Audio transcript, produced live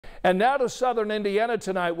And now to southern Indiana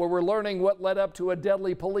tonight, where we're learning what led up to a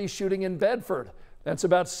deadly police shooting in Bedford. That's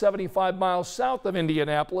about 75 miles south of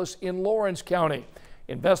Indianapolis in Lawrence County.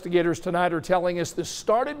 Investigators tonight are telling us this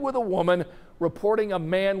started with a woman reporting a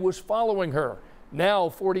man was following her. Now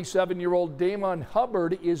 47-year-old Daymon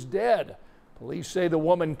Hubbard is dead. Police say the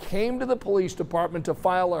woman came to the police department to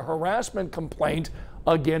file a harassment complaint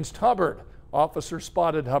against Hubbard. Officers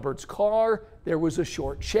spotted Hubbard's car. There was a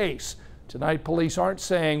short chase. Tonight, police aren't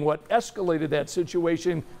saying what escalated that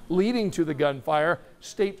situation leading to the gunfire.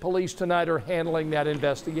 State police tonight are handling that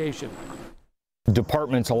investigation.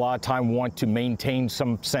 Departments a lot of time want to maintain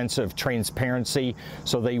some sense of transparency,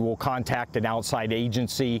 so they will contact an outside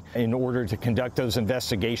agency in order to conduct those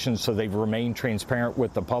investigations so they remain transparent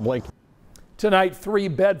with the public. Tonight, 3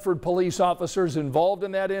 Bedford police officers involved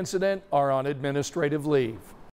in that incident are on administrative leave.